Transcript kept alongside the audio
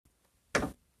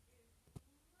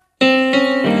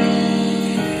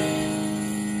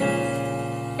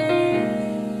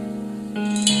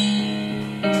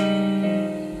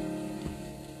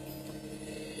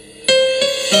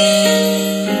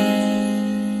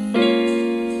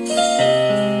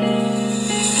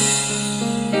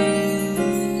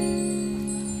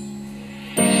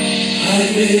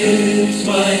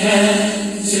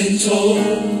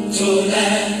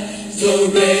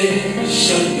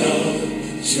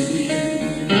to you.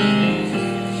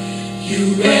 You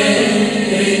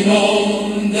reign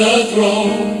on the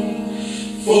throne,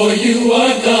 for you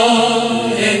are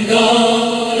God and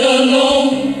God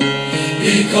alone.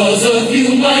 Because of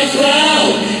you my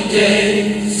cloudy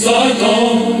days are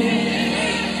gone.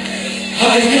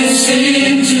 I can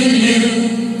sing to you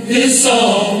this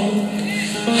song.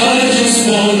 I just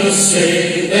wanna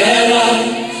say that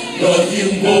I love you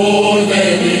more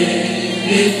than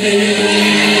anything.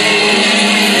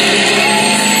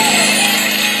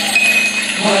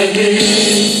 I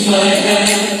lift my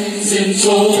hands in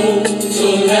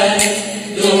total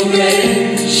adoration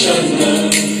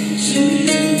unto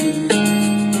you.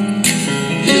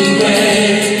 You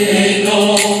reign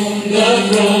on the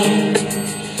throne,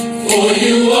 for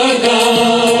you are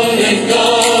God and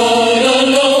God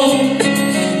alone.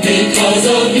 Because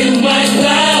of you my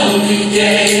cloudy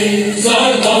days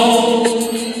are gone.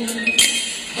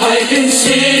 I can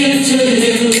sing to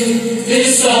you this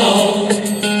song.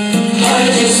 I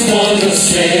just want to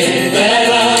say that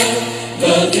I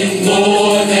love you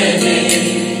more than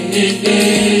anything.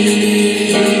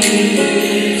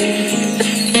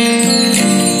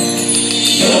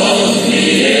 Love me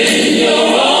in your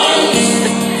arms.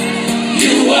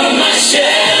 You are my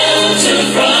shelter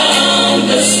from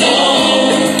the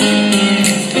storm.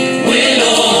 When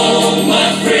all my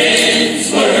friends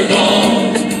were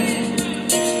gone,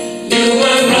 you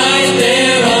were right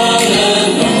there all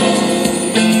alone.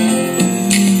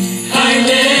 I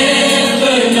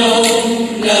never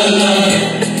known a love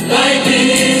like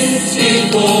this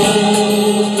before.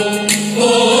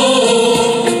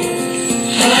 Oh,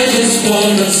 I just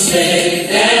wanna say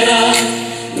that I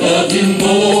love you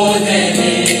more than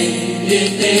anything.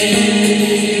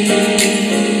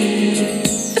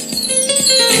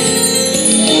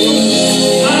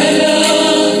 I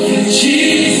love you,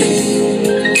 Jesus.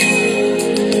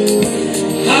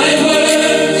 I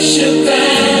worship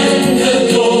and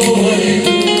adore you.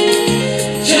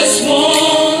 Just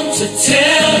want to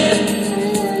tell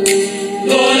you,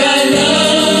 Lord, I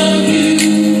love you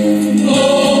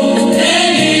more than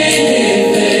anything.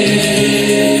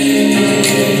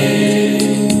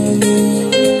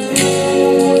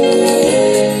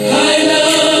 I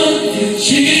love you,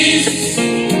 Jesus.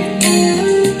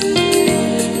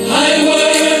 I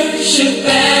worship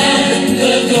and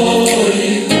adore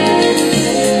you.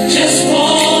 Just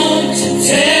want to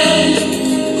tell you,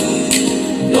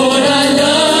 Lord, I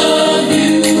love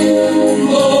you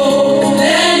more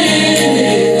than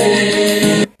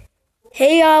anything.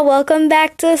 Hey y'all, welcome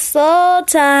back to Soul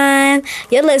Time.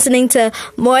 You're listening to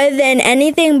More Than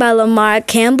Anything by Lamar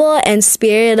Campbell and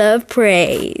Spirit of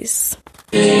Praise.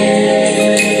 I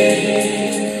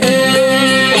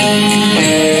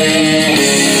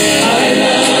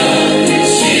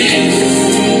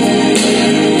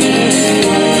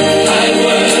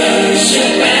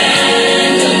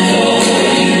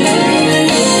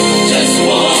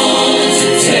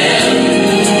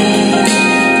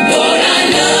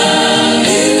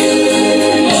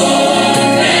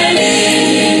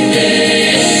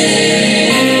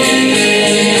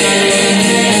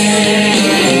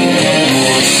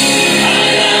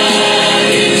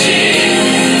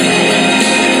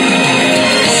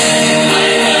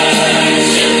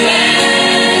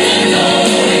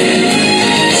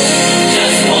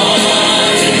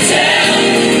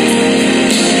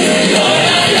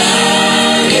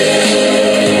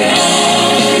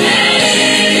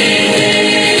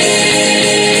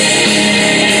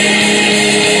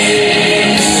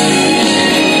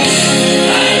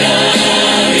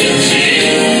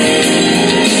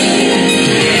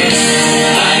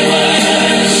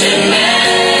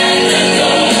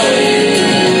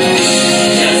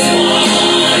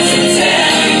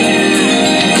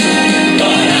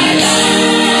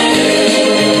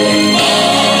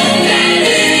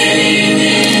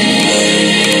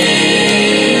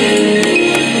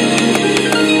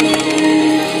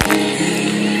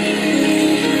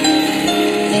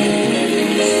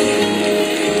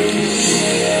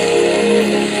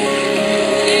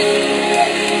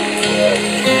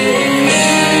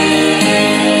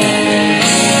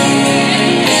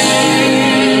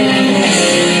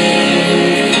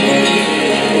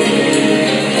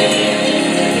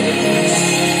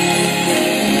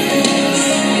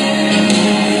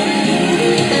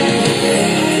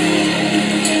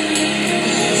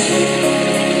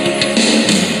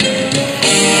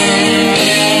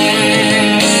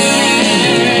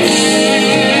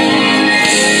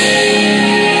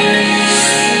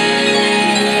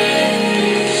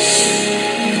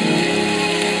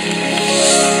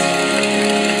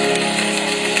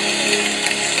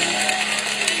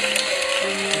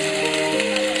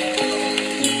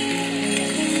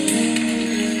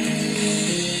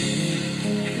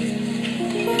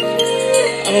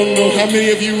I don't know how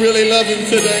many of you really love him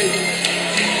today,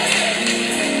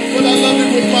 but I love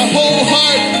him with my whole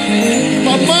heart,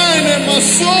 my mind and my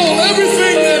soul,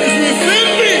 everything that is within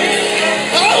me.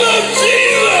 I love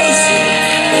Jesus.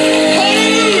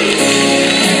 Hallelujah.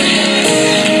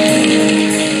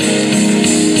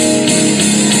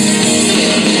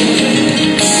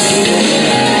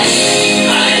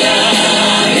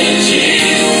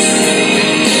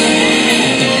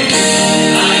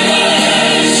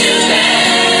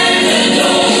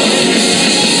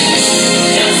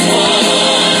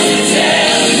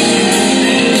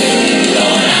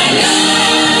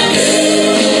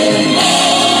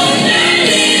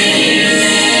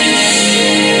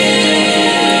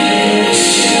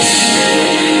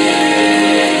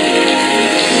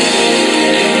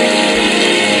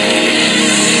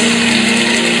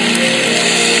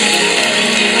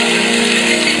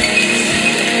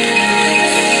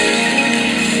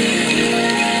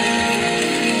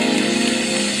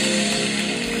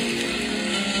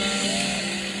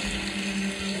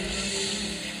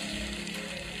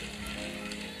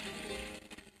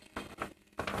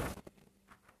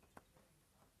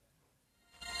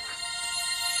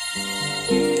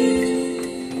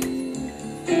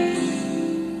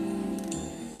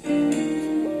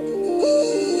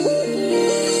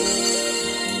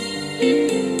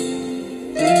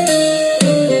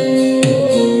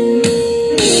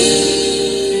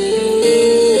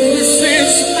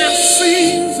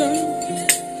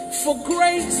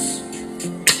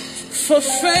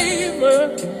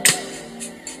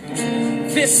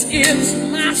 This is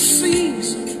my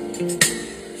season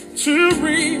to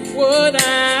reap what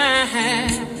I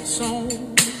have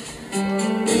sown.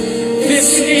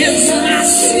 This is my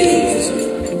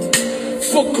season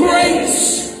for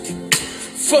grace,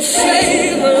 for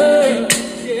favor.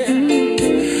 Yeah.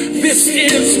 This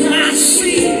is my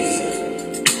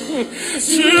season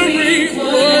to reap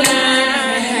what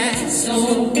I have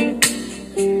sown.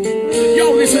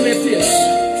 Y'all listen at this.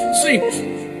 See,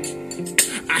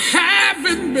 I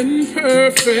haven't been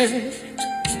perfect,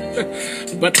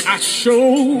 but I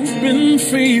sure been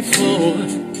faithful.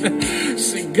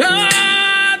 See,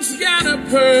 God's got a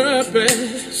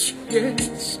purpose,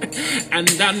 yes, and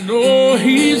I know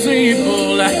He's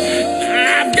able.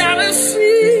 I've got a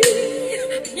seed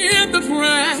in the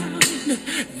ground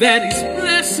that He's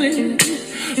blessing.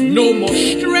 No more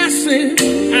stressing.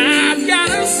 I've got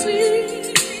a seed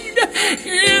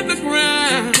in the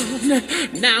ground.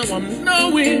 Now I'm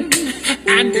knowing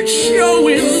and it's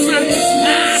showing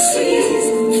my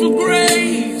season for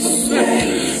grace,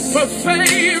 for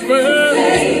favor.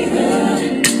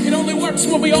 It only works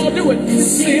when we all do it.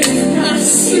 This is my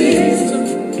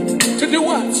season to do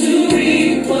what? To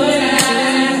reap what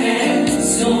I have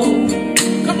sown.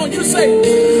 Come on, you say,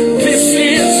 this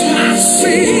is my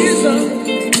season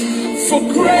for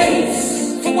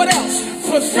grace. For what else?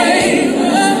 For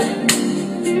favor.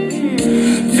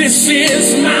 This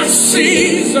is my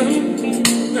season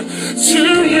to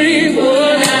reap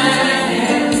what I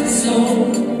have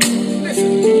sown.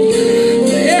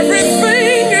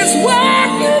 Everything is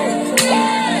working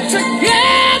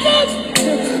together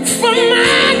for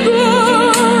my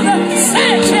good.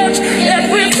 Say, church,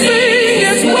 everything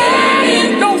is working.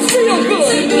 Don't feel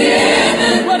good,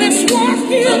 but it's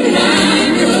working for my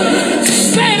good.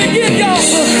 Say it again, y'all.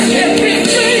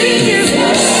 Everything is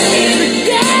working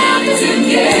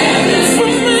together for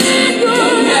my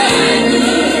good.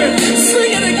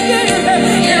 Sing it again.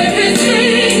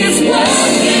 Everything is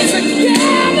working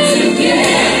together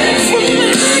for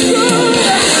my good.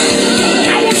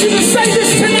 I want you to say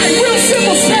this tonight, real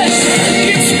simple. Say,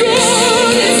 it's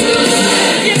good, it's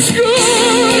good,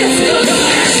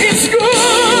 it's good.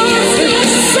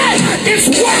 Say, it's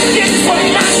working for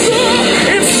my good.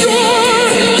 It's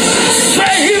good.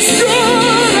 Say, it's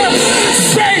good.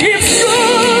 Say, it's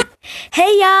good.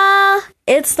 Hey y'all,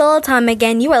 it's Soul Time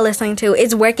again. You are listening to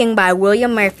It's Working by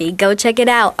William Murphy. Go check it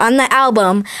out on the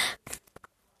album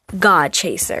God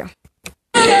Chaser.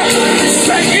 Say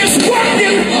it's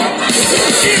working.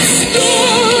 It's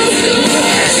good.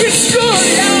 It's good,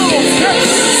 y'all.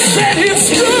 Say it's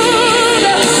good.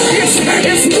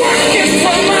 It's working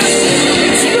for my.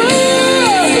 It's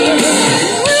good.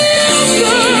 Real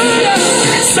good.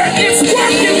 Say it's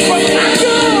working for my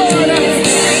good.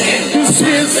 This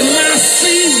is my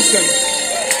season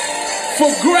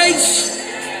for grace,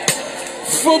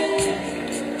 for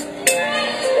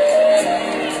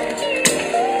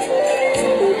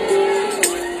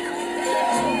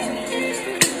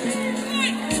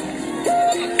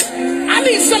I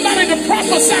need somebody to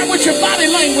prophesy with your body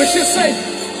language. Just say,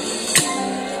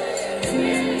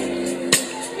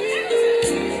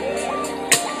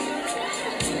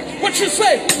 you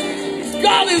say,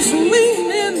 God is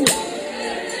leaning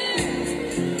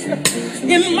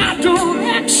in my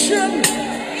direction.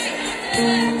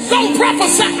 Don't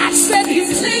prophesy. I said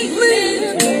he's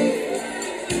leaning.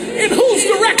 In whose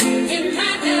direction? In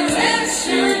my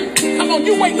direction. Come on,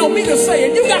 you waiting on me to say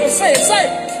it. You got to say it. Say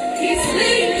it. He's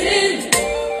leaning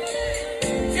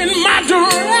in my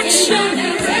direction. In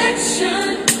my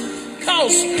direction.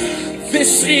 'Cause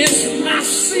this is my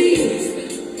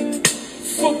season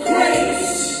for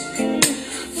grace,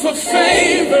 for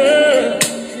favor.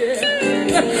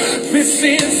 Yeah. This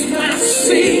is my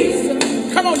season.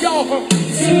 Come on, y'all.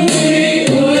 To be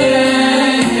what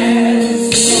I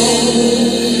have sown.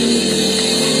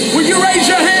 Will you raise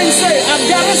your hand and say, I've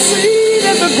got a seed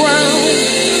in the ground?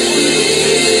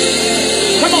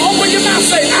 Come on, open your mouth,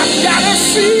 say, I've got a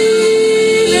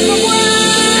seed in the ground.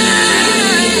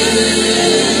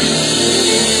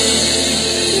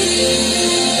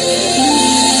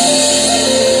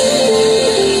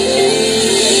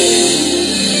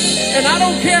 And I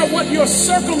don't care what your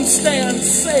circumstance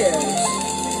says,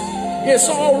 it's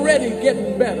already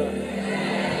getting better.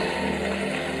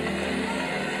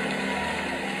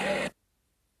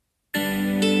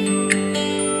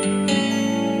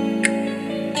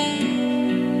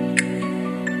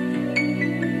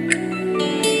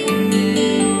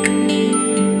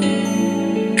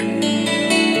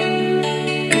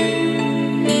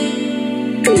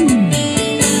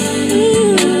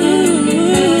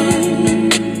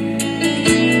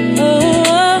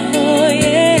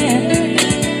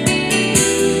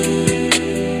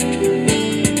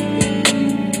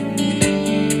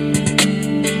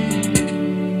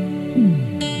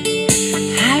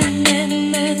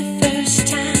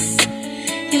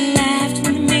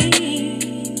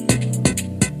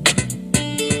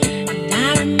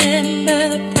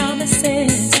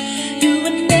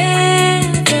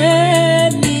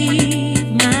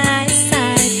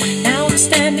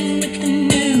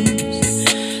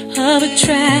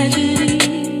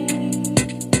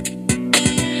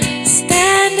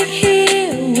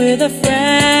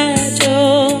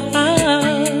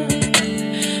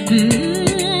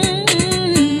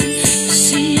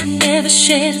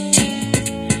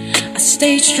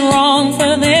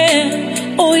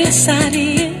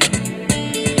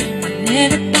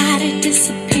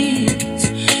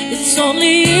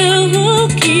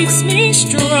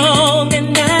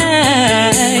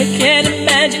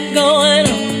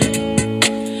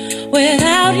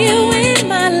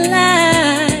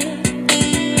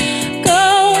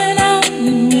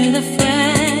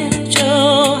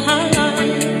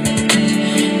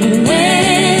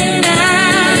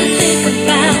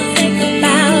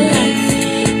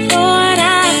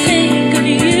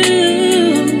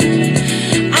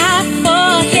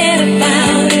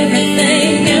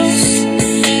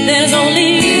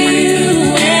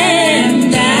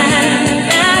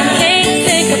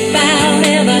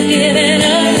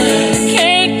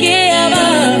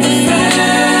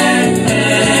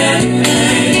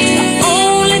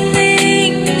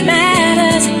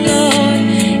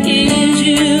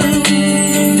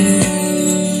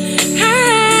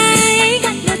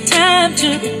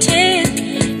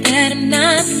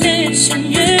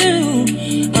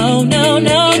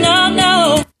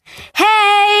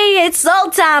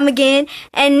 Again,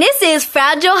 and this is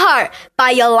Fragile Heart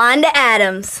by Yolanda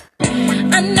Adams.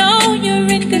 I know you're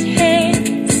in good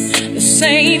hands, the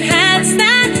same hands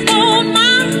that hold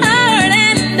my heart,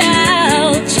 and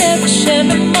I'll cherish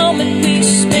every moment we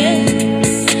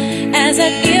spend as a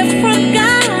gift from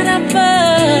God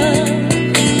above,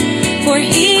 for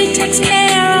He takes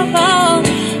care of all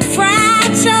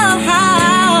fragile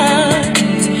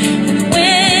hearts. And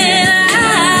when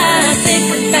I think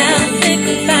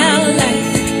about life,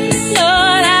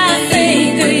 Lord, I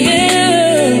think of you.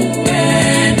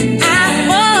 I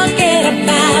forget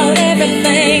about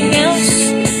everything else.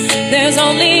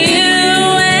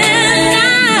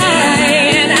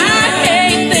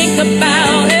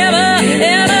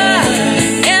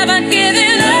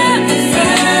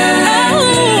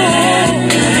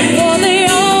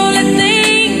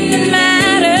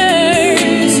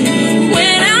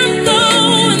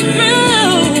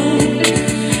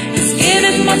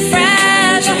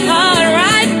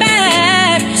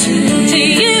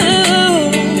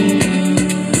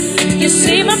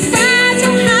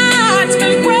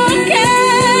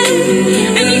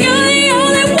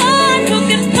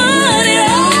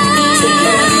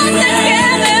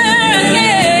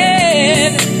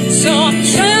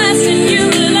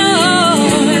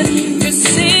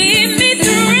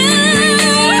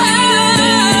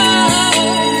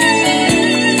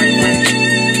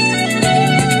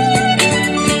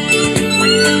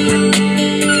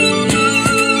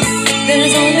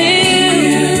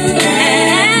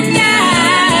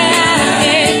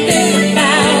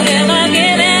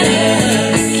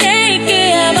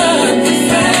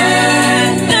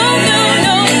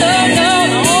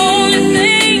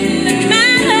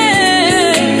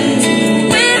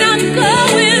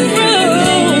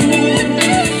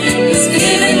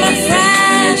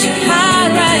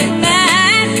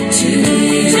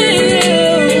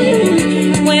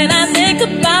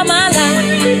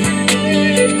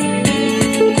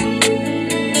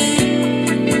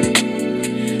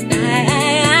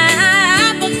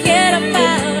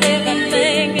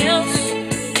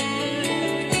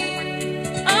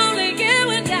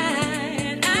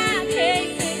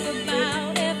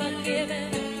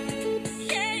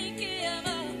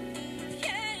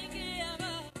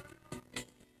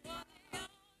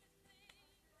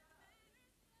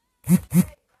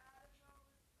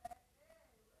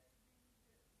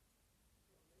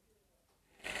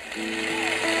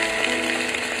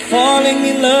 Falling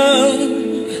in love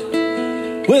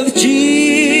with Jesus.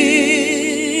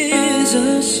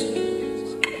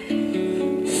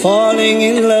 Falling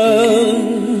in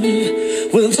love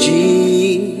with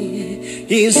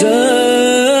Jesus.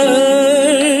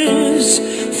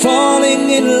 Falling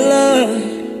in love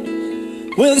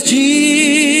with Jesus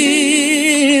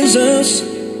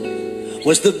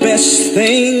was the best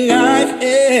thing I've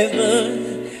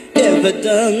ever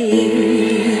done.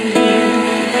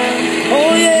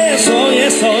 Oh yes, oh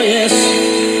yes, oh yes.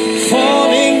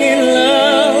 Falling in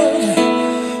love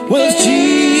with Jesus.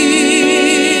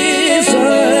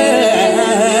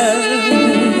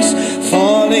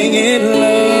 Falling in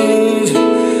love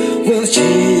with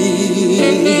Jesus.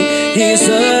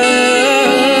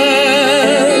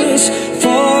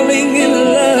 Falling in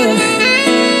love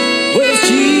with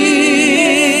Jesus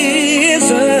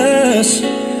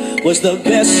was the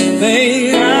best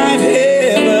thing I've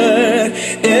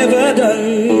ever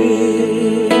done.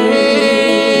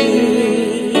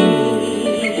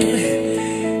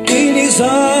 In his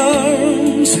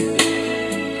arms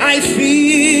I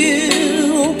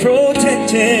feel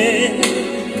protected.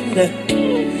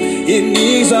 In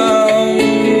his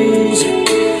arms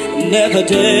never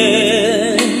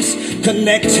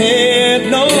disconnected.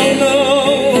 No, no.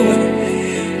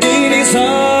 In his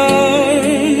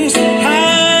arms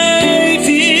I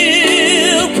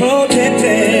feel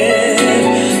protected.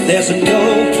 There's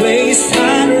no place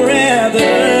I'd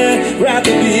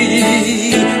rather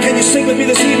be. Can you sing with me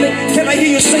this evening? Can I hear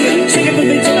you sing it? Sing it with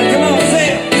me tonight. Come on, say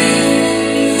it.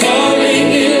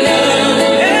 Falling in love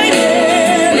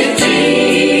with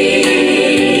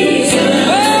Jesus.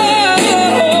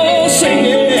 Oh, sing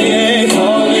it.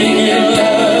 Falling in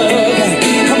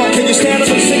love. Come on, can you stand up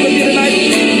and sing with me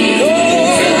tonight? Oh,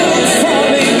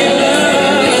 falling in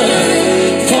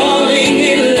love. Falling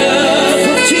in love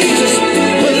with Jesus.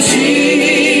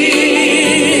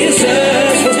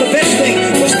 Jesus was the best thing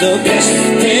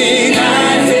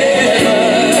I've ever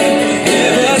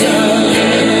done.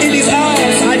 In his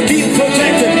arms I feel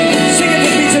protected. Sing it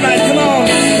with me tonight, come on.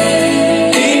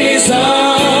 In his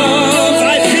arms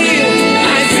I feel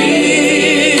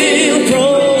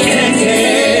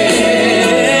protected.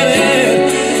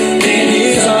 In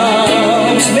his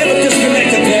arms, never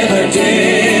disconnected, never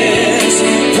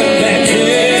disconnected.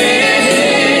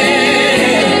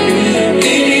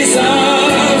 In his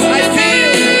arms I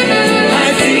feel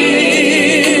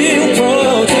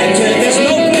protected. There's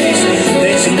no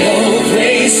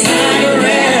place I'd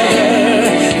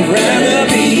rather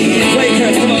be. Play,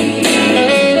 Kurt, come on.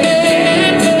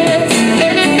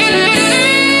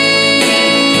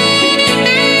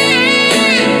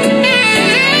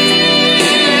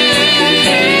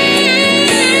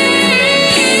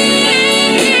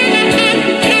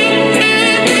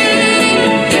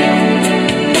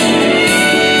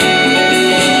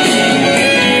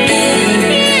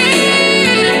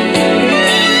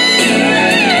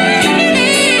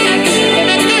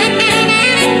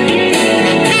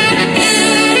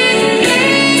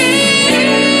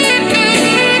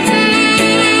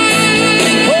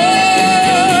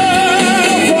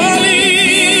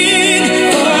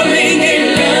 Falling in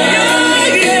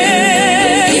love,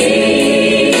 yeah.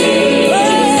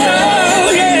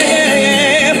 Oh,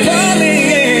 yeah. Falling.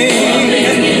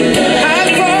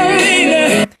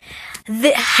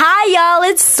 Hi y'all,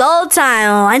 it's Soul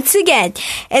Time once again,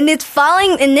 and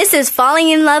this is Falling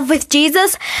in Love with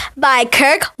Jesus by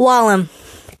Kirk Whalum.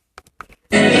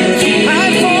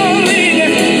 I'm falling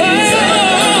in love.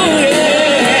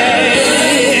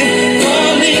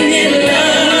 Falling in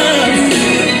love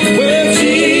with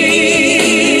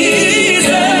Jesus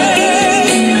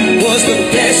was the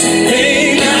best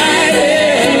thing I've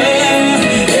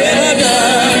ever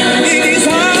done. In his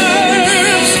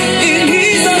arms,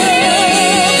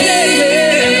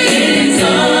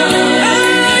 I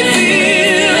feel.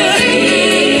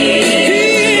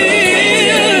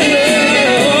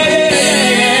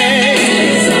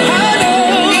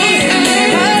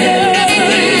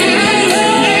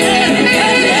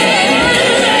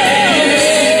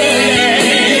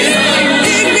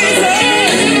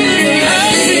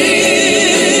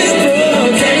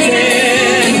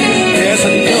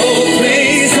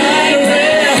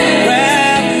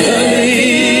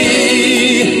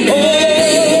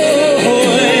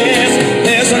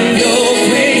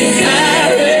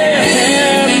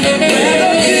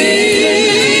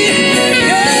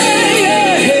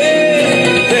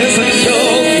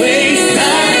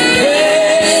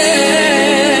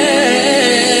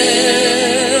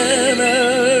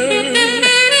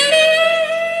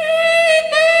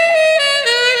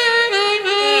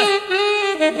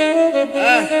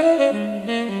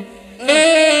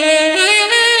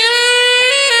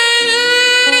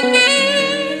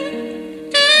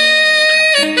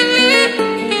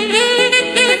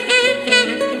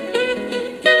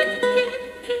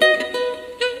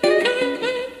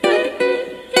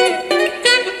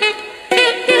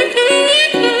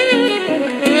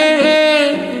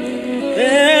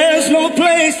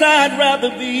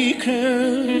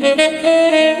 weaker.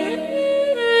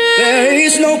 There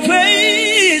is no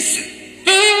place.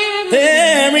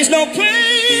 There is no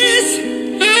place.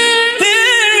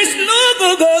 There is no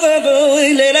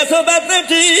let us about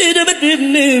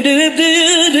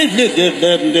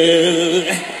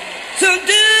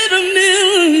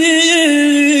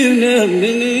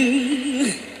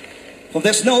for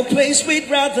there's no place we'd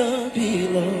rather be,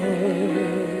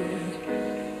 Lord.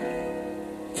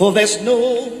 For there's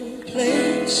no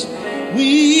place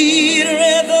we'd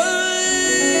rather.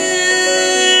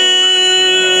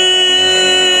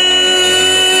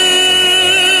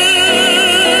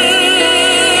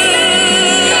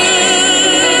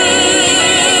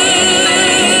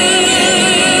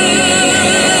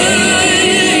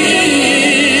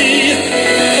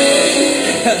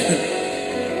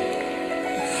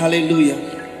 Hallelujah.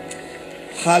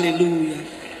 Hallelujah.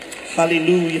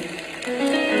 Hallelujah.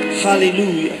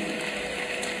 Hallelujah.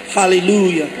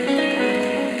 Hallelujah.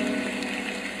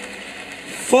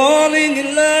 Falling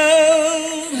in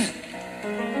love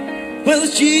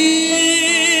with Jesus.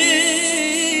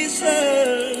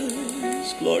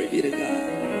 Glory be to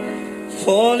God.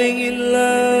 Falling in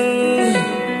love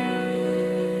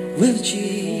with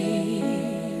Jesus.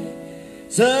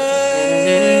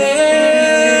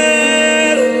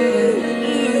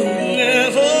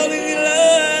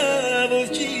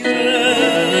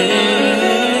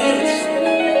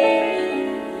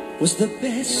 Was the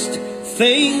best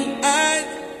thing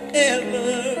I've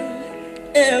ever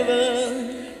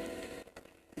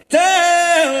done.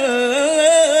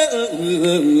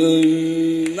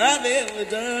 I've ever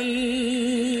done.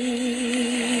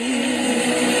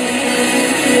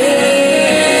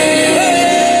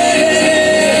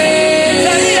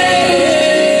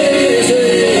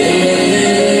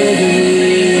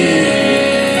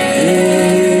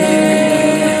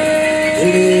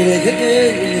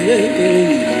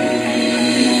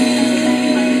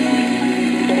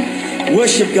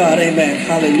 Worship God, amen,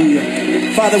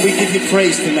 hallelujah. Father, we give you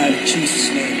praise tonight in Jesus'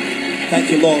 name.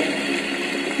 Thank you, Lord.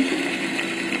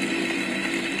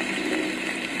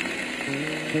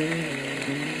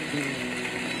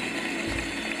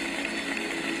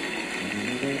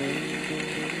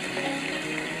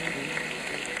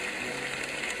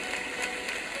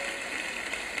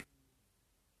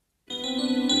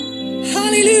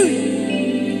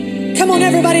 Hallelujah. Come on,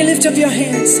 everybody, lift up your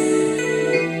hands.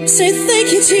 Say,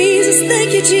 thank you, Jesus,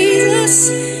 thank you, Jesus.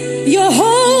 You're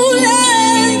holy,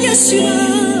 yes you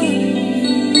are.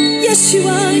 Yes you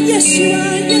are, yes you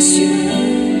are, yes you are.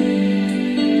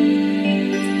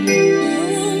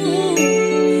 Oh,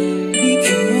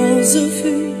 because of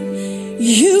who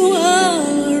you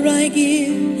are, I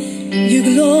give you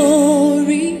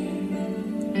glory.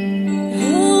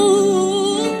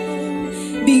 Oh,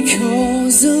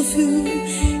 because of who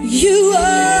you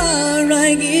are,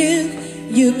 I give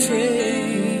you praise.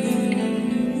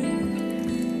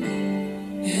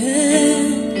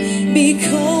 And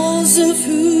because of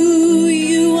who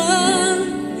you are,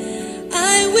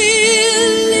 I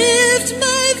will lift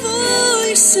my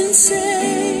voice and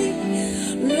say,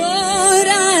 Lord,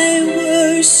 I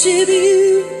worship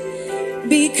you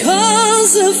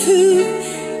because of who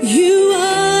you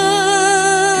are.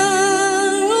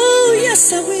 Oh,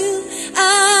 yes, I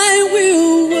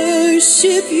will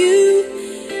worship you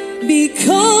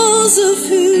because of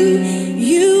who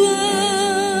you are.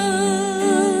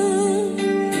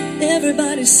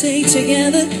 Everybody say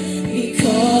together,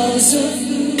 because of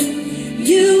who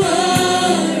you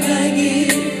are, I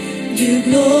give you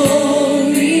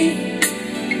glory.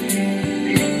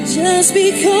 Just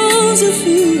because of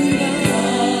who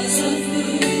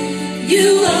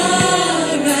you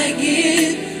are, I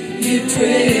give you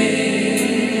praise.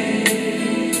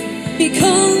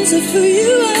 Because of who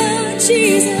you are,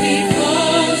 Jesus.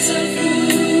 Because of who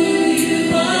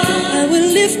you are, I will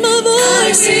lift my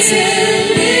voice and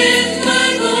say,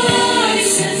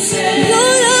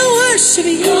 Lord, I worship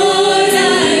you. Lord,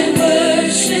 I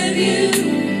worship you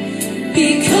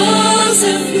because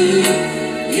of who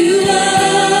you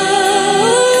are.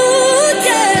 Oh,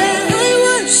 yeah, I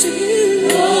worship you.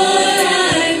 Lord, I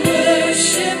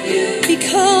worship you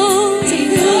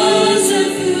because of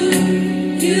who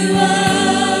you are.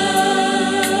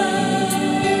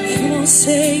 Come on,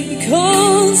 say,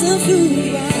 because of who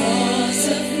you are. Because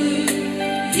of who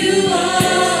you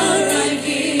are, I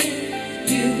give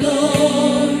you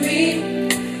glory.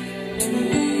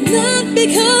 Not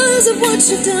because of what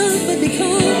you've done, but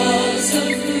because of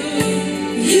who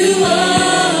you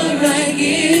are, I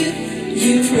give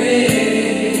you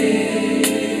praise.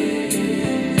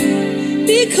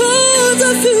 Because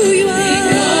of who you are,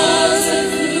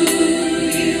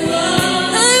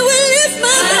 I will lift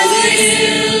my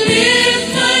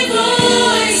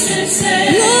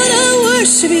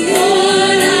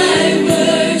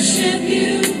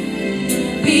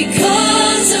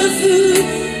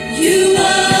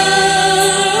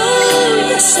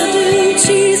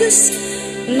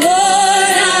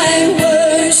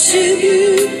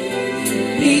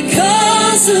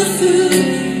of who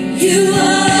you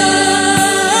are.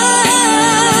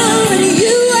 And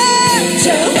you are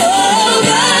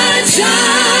Jehovah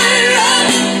Jireh,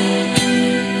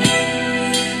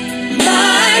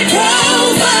 my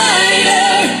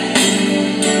provider.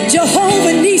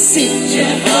 Jehovah Nissi,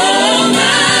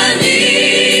 Jehovah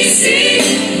Nissi,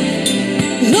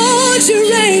 Lord, you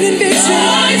reign in victory.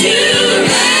 Lord, you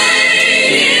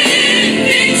reign in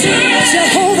victory.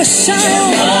 Jehovah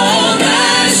Shalom,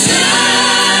 Jehovah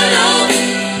Shalom,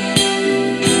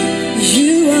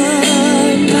 you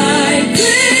are my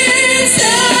Prince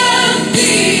of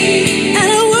Peace, and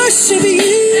I worship you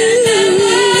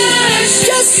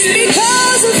just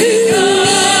because of who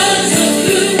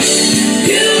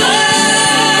you are.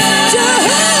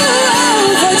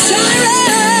 Jehovah Jireh,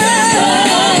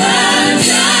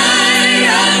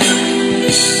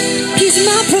 He's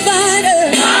my provider.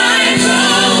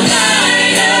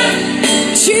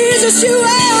 Jesus, you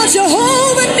are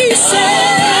Jehovah Nissi.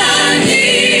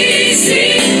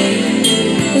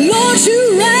 Lord, you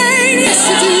reign, yes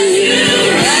you do.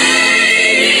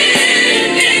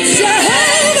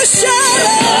 Jehovah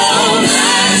Shalom,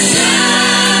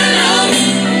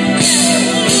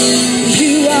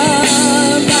 you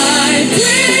are my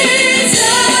Prince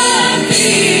of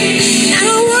Peace, and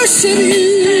I worship you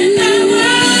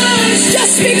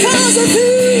just because of who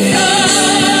you are.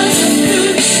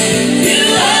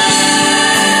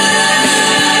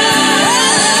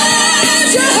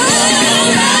 Jehovah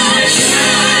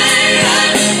Jireh,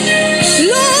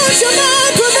 Lord, you're my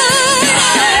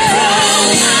provider.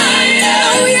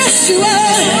 Oh yes, you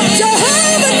are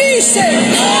Jehovah Nissi.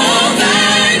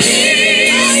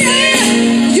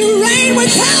 You reign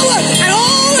with power and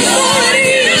all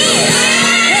authority.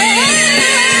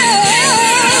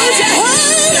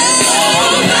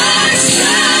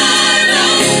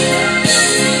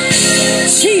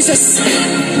 Jesus,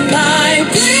 my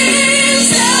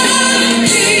Prince of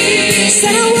Peace,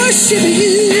 and I worship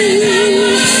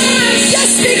you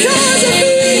just because of who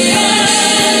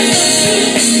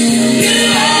you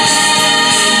are.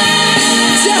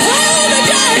 Jehovah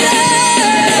Jireh,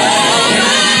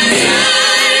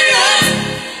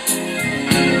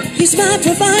 He's my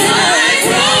provider.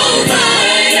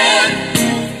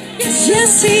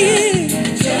 Yes, He is.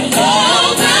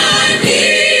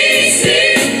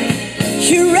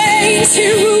 He reigns, He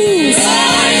rules.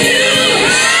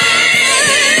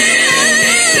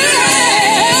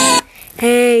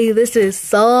 Hey, this is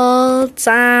Soul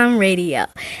Time Radio,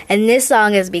 and this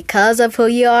song is Because of Who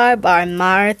You Are by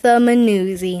Martha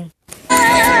Manuzzi.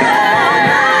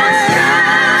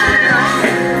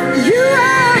 You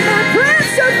are my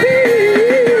Prince of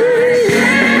Peace,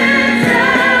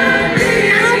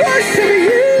 and I worship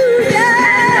you,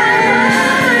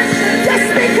 yeah, just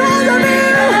because of you.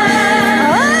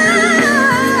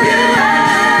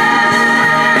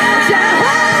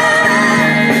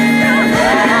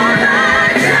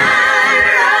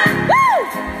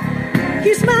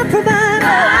 He's my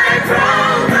provider.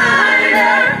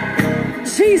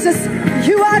 Jesus,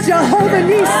 you are Jehovah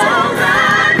Nissi.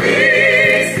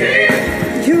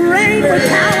 You reign with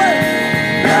power.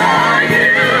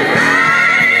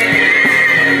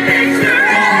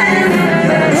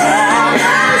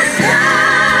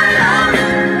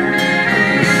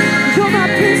 You're my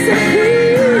Prince of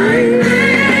Peace.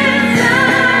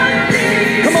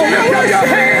 Come on, lift up your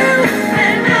hands.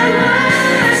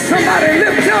 Somebody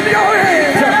lift up your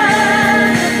hands.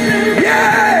 Yeah.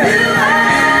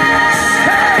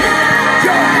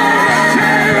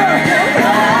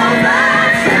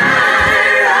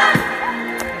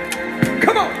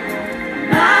 Come on.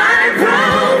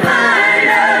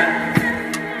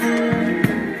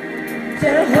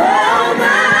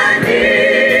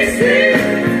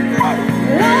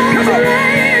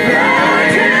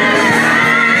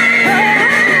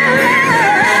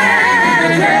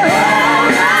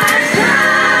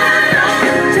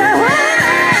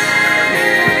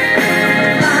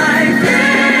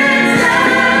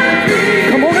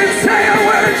 Come on and say I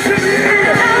worship you.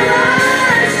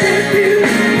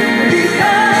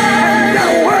 I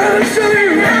worship you.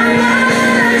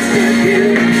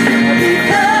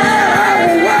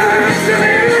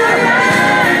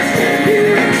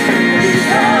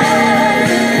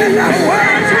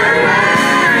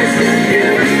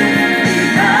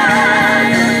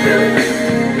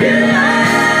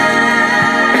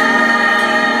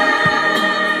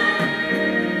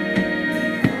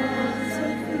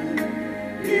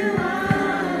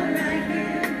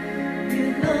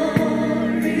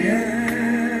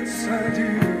 Yes, I do.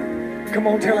 Come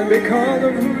on, tell him because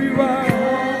of who you are.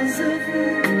 Because of who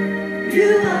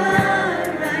you are,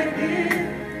 I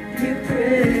give you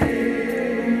praise.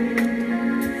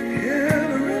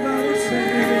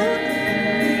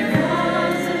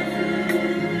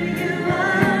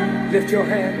 lift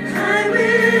your hands. I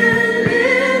will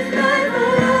lift my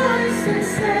voice and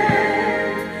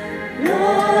say,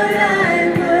 Lord,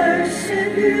 I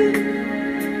worship you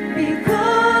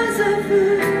because of who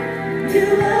you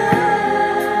are.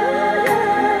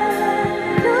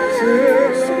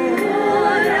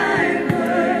 Lord, I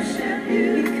worship you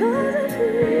because of who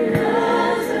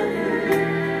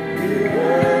you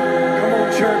are. Come on,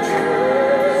 church.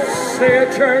 Say it,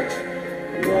 church.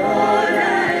 Lord,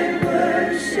 I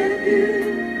worship you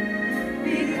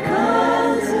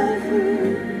because of who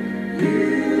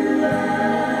you are.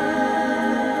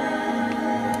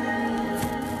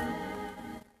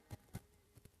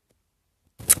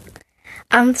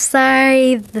 I'm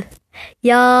sorry,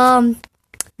 y'all.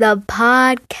 The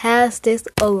podcast is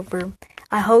over.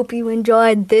 I hope you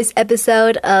enjoyed this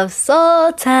episode of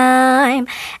Soul Time,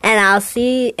 and I'll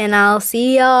see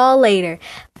y'all later.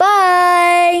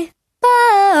 Bye.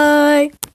 Bye.